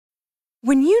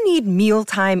When you need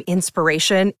mealtime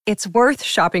inspiration, it's worth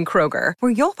shopping Kroger,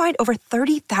 where you'll find over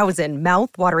 30,000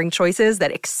 mouth-watering choices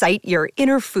that excite your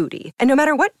inner foodie. And no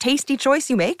matter what tasty choice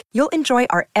you make, you'll enjoy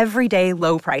our everyday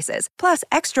low prices, plus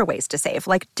extra ways to save,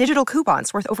 like digital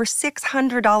coupons worth over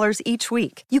 $600 each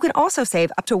week. You can also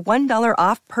save up to $1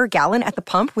 off per gallon at the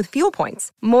pump with fuel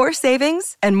points. More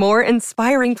savings and more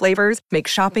inspiring flavors make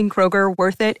shopping Kroger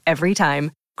worth it every time.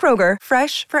 Kroger,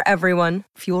 fresh for everyone.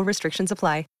 Fuel restrictions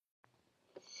apply.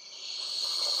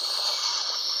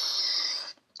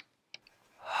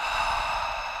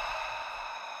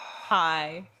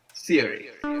 Hi.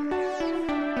 Theory.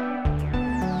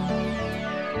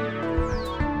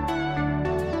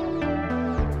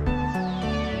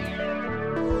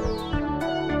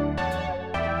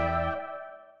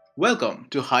 Welcome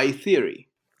to High Theory.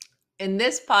 In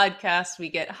this podcast, we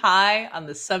get high on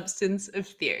the substance of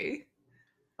theory.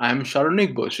 I'm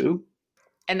Sharonik Boshu.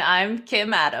 And I'm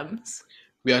Kim Adams.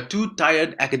 We are two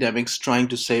tired academics trying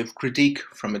to save critique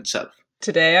from itself.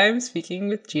 Today I'm speaking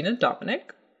with Gina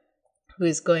Dominic, who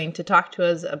is going to talk to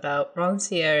us about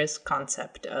Rancière's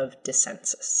concept of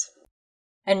dissensus.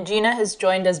 And Gina has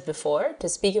joined us before to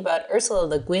speak about Ursula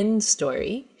Le Guin's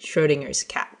story, Schrodinger's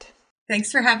Cat.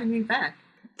 Thanks for having me back.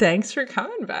 Thanks for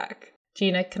coming back.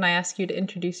 Gina, can I ask you to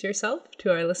introduce yourself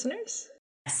to our listeners?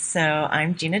 So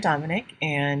I'm Gina Dominic,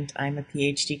 and I'm a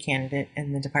PhD candidate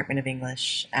in the Department of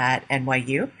English at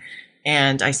NYU,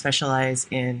 and I specialize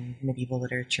in medieval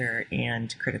literature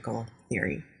and critical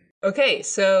theory. Okay,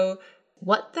 so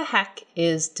what the heck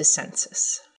is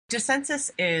dissensus?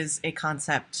 Dissensus is a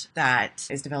concept that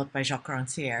is developed by Jacques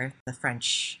Rancière, the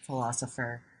French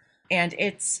philosopher, and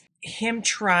it's him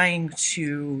trying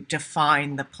to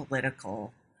define the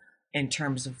political in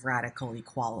terms of radical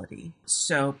equality.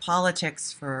 So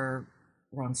politics for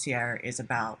Rancière is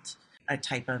about a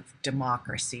type of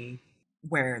democracy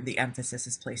where the emphasis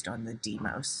is placed on the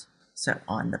demos, so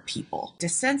on the people.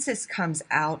 Dissensus comes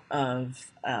out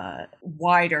of a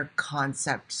wider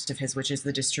concept of his, which is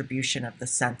the distribution of the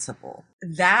sensible.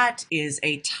 That is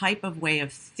a type of way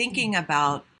of thinking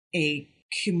about a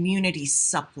community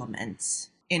supplement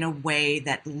in a way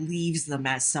that leaves them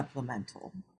as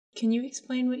supplemental. Can you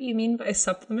explain what you mean by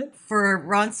supplement? For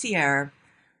Rancière,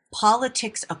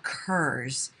 politics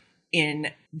occurs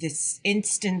in this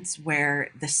instance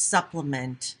where the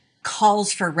supplement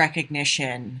calls for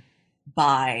recognition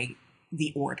by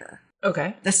the order.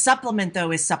 Okay. The supplement,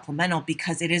 though, is supplemental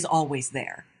because it is always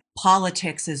there.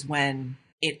 Politics is when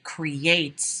it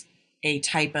creates a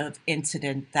type of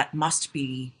incident that must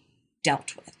be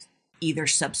dealt with, either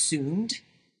subsumed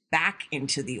back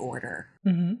into the order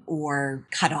or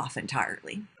cut off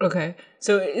entirely. Okay.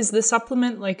 So is the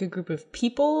supplement like a group of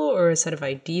people or a set of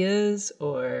ideas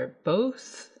or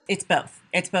both? It's both.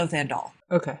 It's both and all.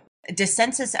 Okay.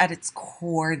 Dissensus at its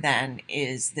core then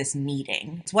is this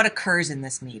meeting. It's what occurs in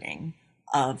this meeting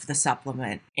of the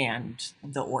supplement and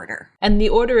the order. And the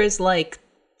order is like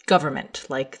government,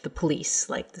 like the police,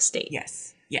 like the state.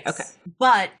 Yes. Yes. Okay.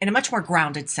 But in a much more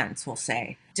grounded sense, we'll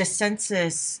say,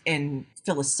 dissensus in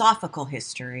philosophical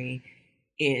history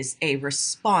is a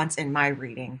response, in my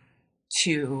reading,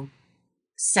 to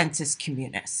sensus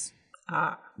communis,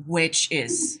 which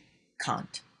is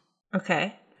Kant.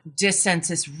 Okay.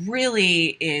 Dissensus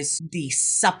really is the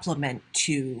supplement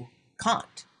to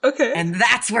Kant. Okay. And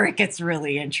that's where it gets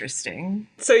really interesting.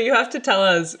 So you have to tell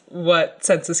us what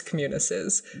sensus communis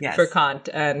is Yes. for Kant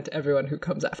and everyone who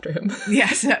comes after him.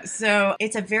 Yes. So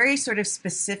it's a very sort of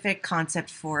specific concept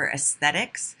for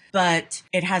aesthetics, but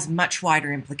it has much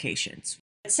wider implications.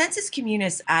 Sensus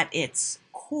communis at its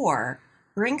core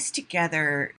brings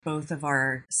together both of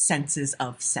our senses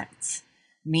of sense,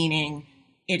 meaning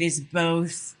it is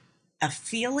both a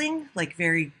feeling, like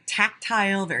very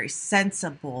tactile, very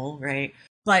sensible, right?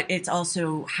 But it's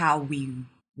also how we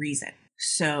reason.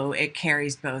 So it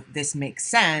carries both this makes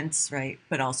sense, right?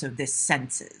 But also this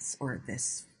senses or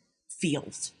this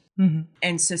feels. Mm-hmm.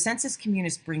 And so sensus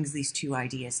communis brings these two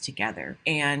ideas together.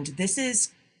 And this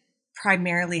is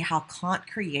primarily how Kant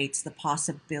creates the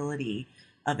possibility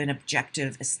of an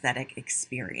objective aesthetic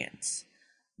experience.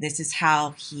 This is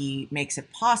how he makes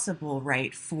it possible,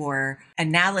 right, for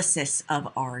analysis of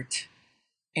art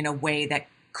in a way that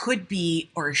could be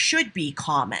or should be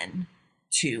common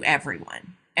to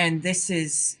everyone. And this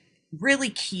is really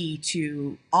key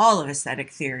to all of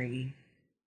aesthetic theory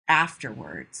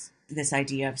afterwards, this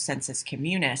idea of sensus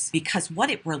communis, because what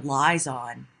it relies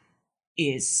on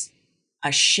is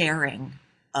a sharing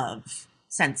of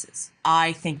senses.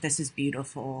 I think this is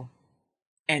beautiful,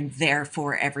 and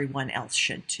therefore everyone else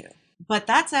should too. But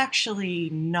that's actually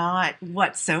not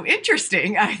what's so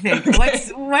interesting, I think.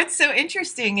 What's so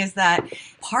interesting is that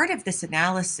part of this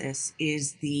analysis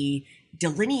is the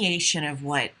delineation of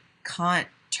what Kant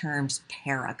terms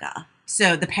paraga.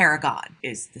 So the paragon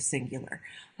is the singular.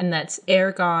 And that's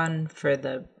ergon for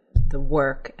the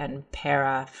work and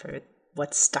para for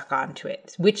what's stuck onto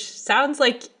it, which sounds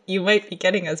like you might be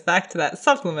getting us back to that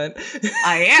supplement.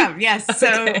 I am, yes.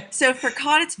 Okay. So for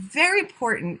Kant, it's very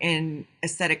important in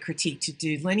aesthetic critique to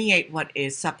delineate what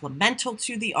is supplemental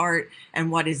to the art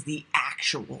and what is the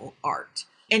actual art.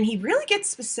 And he really gets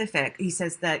specific. He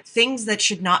says that things that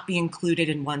should not be included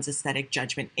in one's aesthetic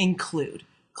judgment include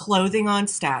clothing on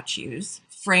statues,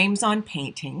 frames on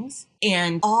paintings,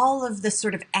 and all of the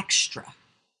sort of extra,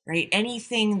 right?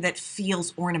 Anything that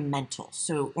feels ornamental.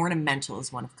 So ornamental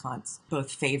is one of Kant's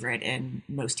both favorite and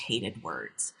most hated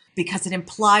words because it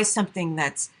implies something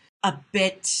that's a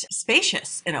bit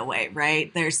spacious in a way,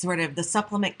 right? There's sort of the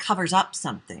supplement covers up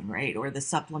something, right? Or the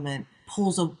supplement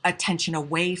pulls attention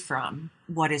away from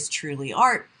what is truly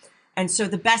art. And so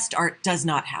the best art does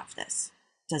not have this,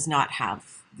 does not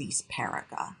have these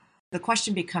paraga. The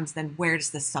question becomes then, where does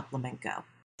the supplement go?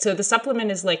 So the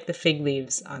supplement is like the fig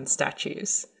leaves on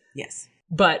statues. Yes.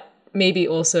 But maybe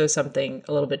also something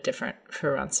a little bit different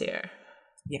for Rancière.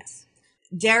 Yes.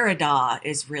 Derrida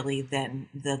is really then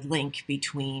the link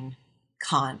between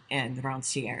Kant and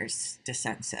Rancière's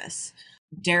dissensus.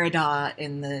 Derrida,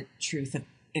 in The Truth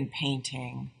in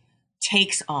Painting,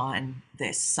 takes on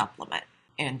this supplement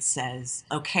and says,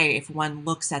 okay, if one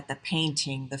looks at the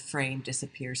painting, the frame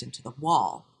disappears into the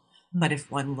wall. But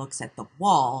if one looks at the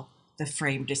wall, the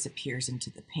frame disappears into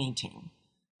the painting.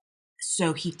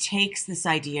 So he takes this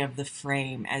idea of the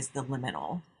frame as the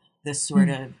liminal, the sort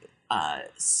of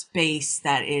space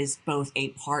that is both a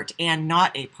part and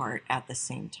not a part at the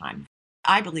same time.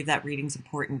 I believe that reading's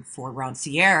important for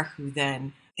Rancière, who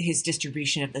then his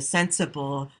distribution of the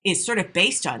sensible is sort of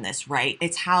based on this, right?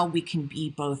 It's how we can be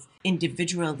both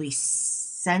individually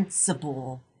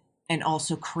sensible and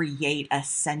also create a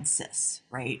census,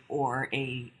 right? Or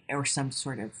some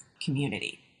sort of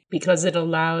community. Because it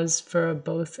allows for a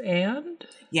both and?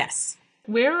 Yes.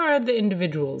 Where are the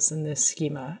individuals in this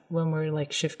schema when we're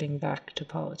like shifting back to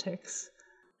politics?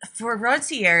 For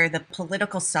Rancière, the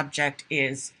political subject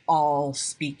is all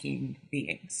speaking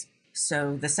beings.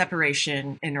 So the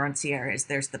separation in Rancière is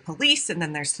there's the police and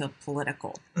then there's the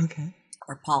political. Okay.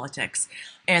 Or politics.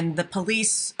 And the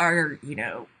police are,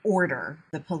 order.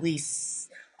 The police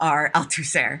are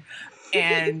Althusser.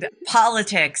 And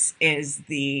politics is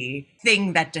the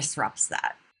thing that disrupts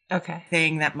that. Okay.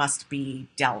 Thing that must be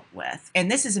dealt with. And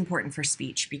this is important for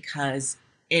speech because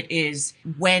it is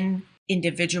when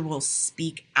individuals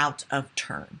speak out of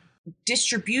turn.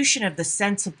 Distribution of the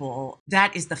sensible,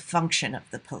 that is the function of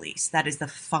the police. That is the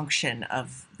function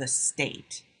of the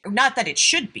state. Not that it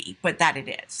should be, but that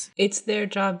it is. It's their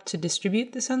job to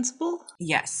distribute the sensible?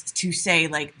 Yes, to say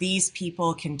like these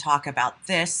people can talk about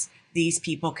this, these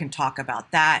people can talk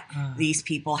about that, these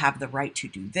people have the right to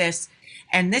do this.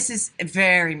 And this is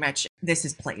very much, this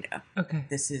is Plato. Okay.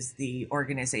 This is the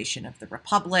organization of the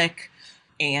Republic.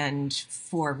 And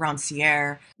for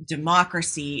Rancière,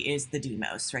 democracy is the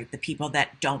demos, right? The people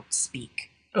that don't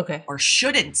speak. Okay. Or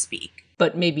shouldn't speak.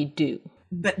 But maybe do.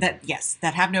 But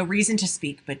that have no reason to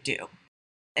speak, but do.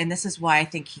 And this is why I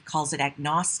think he calls it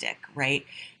agnostic, right?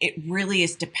 It really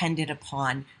is dependent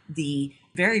upon the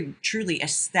very truly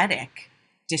aesthetic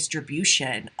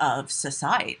distribution of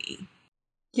society.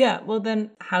 Yeah, well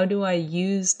then how do I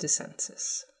use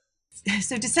dissensus?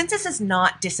 So dissensus is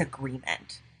not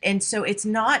disagreement. And so it's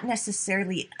not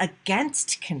necessarily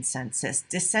against consensus.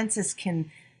 Dissensus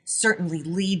can certainly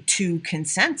lead to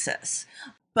consensus.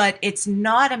 But it's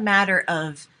not a matter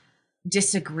of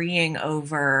disagreeing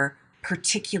over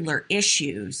particular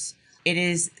issues. It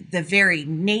is the very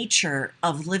nature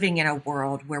of living in a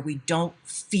world where we don't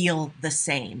feel the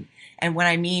same. And what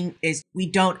I mean is we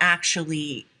don't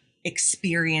actually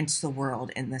experience the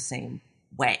world in the same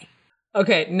way.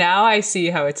 Okay, now I see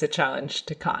how it's a challenge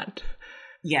to Kant.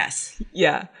 Yes.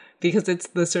 Yeah, because it's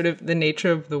the sort of the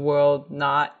nature of the world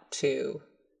not to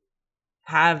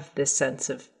have this sense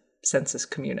of sensus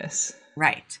communis.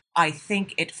 Right. I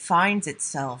think it finds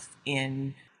itself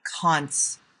in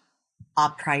Kant's a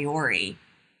priori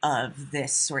of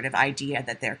this sort of idea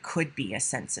that there could be a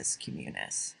sensus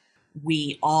communis.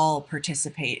 We all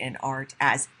participate in art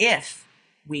as if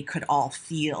we could all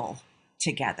feel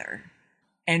together.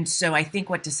 And so I think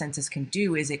what dissensus can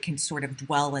do is it can sort of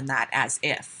dwell in that as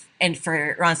if. And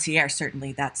for Rancière,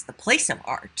 certainly that's the place of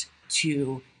art,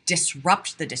 to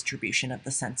disrupt the distribution of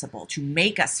the sensible, to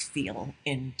make us feel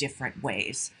in different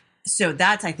ways. So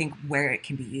that's, I think, where it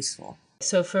can be useful.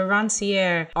 So for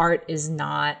Rancière, art is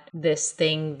not this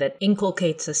thing that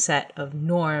inculcates a set of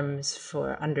norms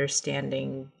for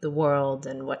understanding the world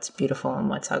and what's beautiful and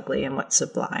what's ugly and what's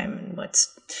sublime and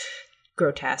what's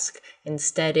grotesque.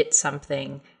 Instead, it's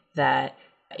something that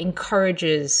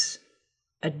encourages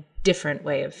a different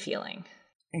way of feeling.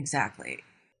 Exactly.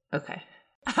 Okay.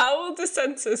 How will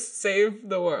DeSensus save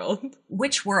the world?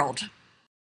 Which world?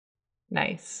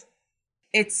 Nice.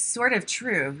 It's sort of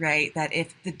true, right? That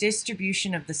if the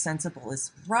distribution of the sensible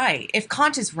is right, if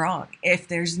Kant is wrong, if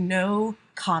there's no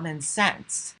common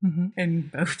sense in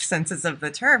both senses of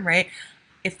the term, right?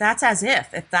 If that's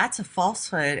if that's a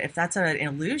falsehood, if that's an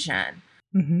illusion,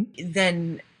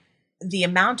 then the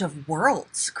amount of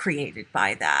worlds created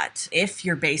by that, if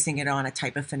you're basing it on a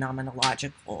type of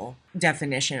phenomenological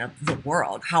definition of the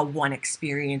world, how one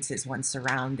experiences one's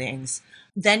surroundings,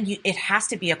 then it has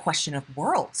to be a question of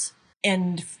worlds.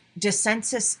 And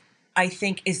DeSensus, I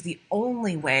think, is the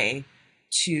only way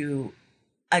to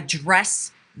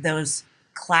address those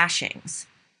clashings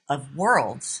of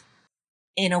worlds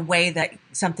in a way that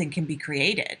something can be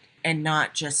created and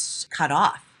not just cut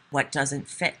off what doesn't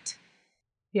fit.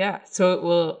 Yeah, so it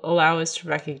will allow us to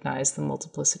recognize the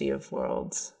multiplicity of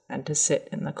worlds and to sit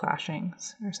in the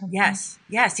clashings or something. Yes,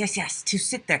 to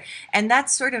sit there. And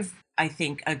that's sort of, I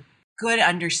think, a good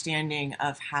understanding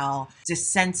of how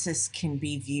DeSensus can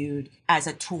be viewed as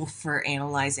a tool for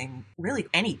analyzing really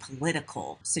any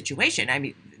political situation. I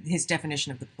mean, his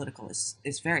definition of the political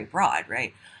is very broad,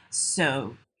 right?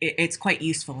 So it's quite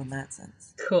useful in that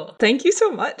sense. Cool. Thank you so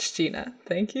much, Gina.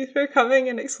 Thank you for coming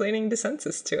and explaining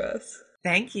DeSensus to us.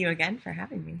 Thank you again for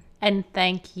having me. And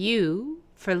thank you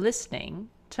for listening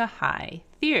to High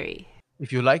Theory.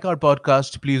 If you like our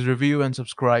podcast, please review and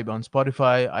subscribe on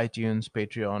Spotify, iTunes,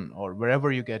 Patreon, or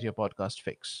wherever you get your podcast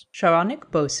fix.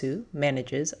 Sharonik Bosu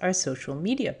manages our social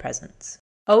media presence.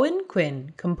 Owen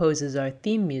Quinn composes our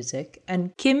theme music,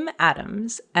 and Kim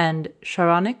Adams and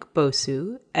Sharonik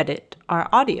Bosu edit our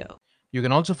audio. You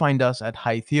can also find us at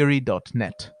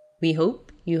hightheory.net. We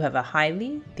hope you have a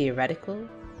highly theoretical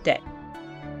day.